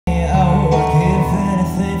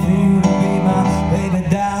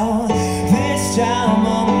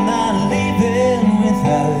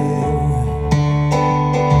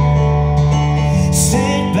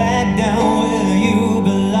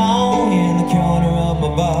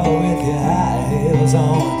heels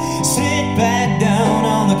on. Sit back down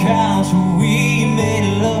on the couch where we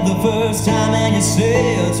made love the first time, and you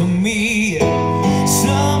said to me,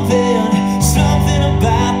 something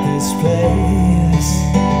about this place,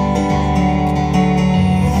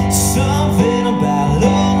 something about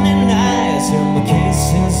lonely nights and the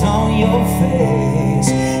kisses on your face.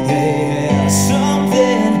 Yeah,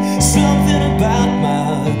 something about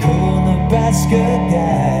my cool Nebraska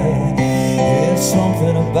guy. Yeah,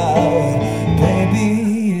 something about baby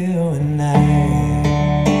you and I.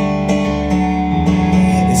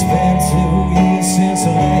 It's been 2 years since I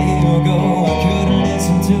let you go. I couldn't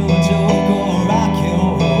listen to a joke or rock and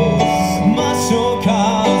roll. My soul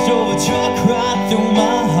cars drove a truck right through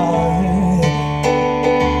my heart.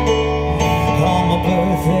 On my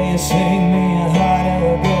birthday you sing me a heart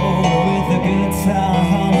of gold with a guitar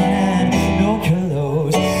humming and no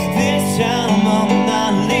clothes. This time I'm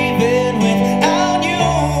not leaving without you.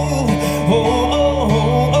 Oh, oh,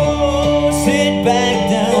 oh, oh. Sit back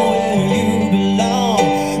down where you belong.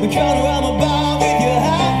 Corner of my bar with your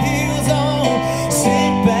high heels on.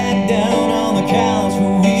 Sit back down on the couch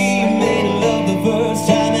where we made love the first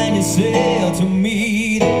time, and you said to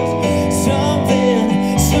me, there's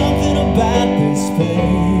something about this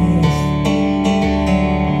place,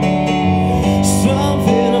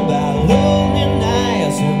 something about lonely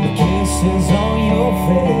nights and the kisses on your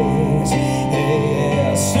face.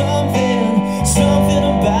 Yeah, something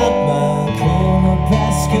about my cool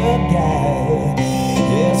Nebraska guy.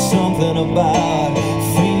 Yeah, something about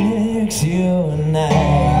Phoenix, you and I.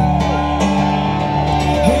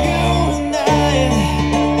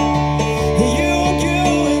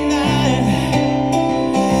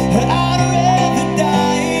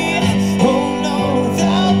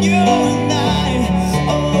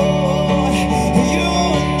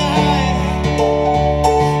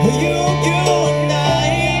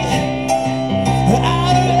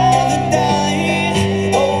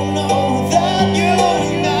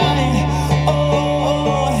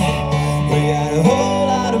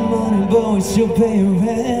 Still paying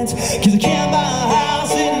rent, 'cause I can't buy a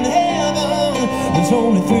house in heaven. There's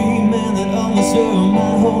only 3 men that underserve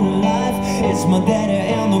my whole life. It's my daddy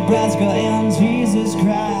and Nebraska and Jesus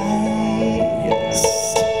Christ.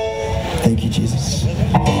 Thank you, Jesus.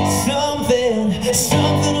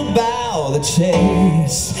 Something about the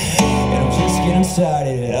chase, and I'm just getting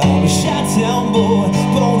started. I'm a shot-town boy,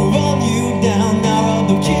 born to run you down. Now rub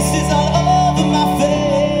the kisses all over my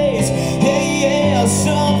face. Yeah, yeah,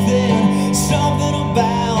 something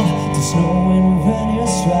about just knowing when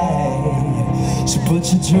it's right. So put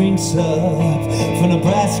your drinks up for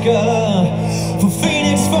Nebraska, for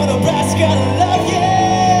Phoenix, for Nebraska. Love you,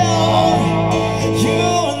 you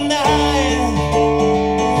and I,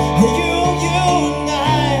 you and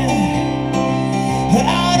I.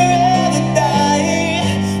 I'd rather die,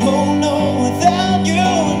 oh no, without you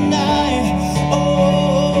and I.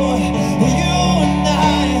 Oh, you and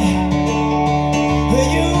I,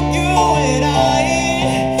 you and I.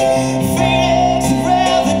 Phoenix, I'd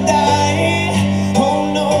rather die, oh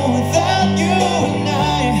no, without you and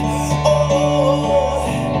I. Oh,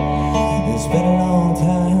 it's been a long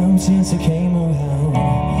time since I came around.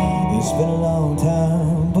 It's been a long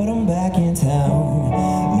time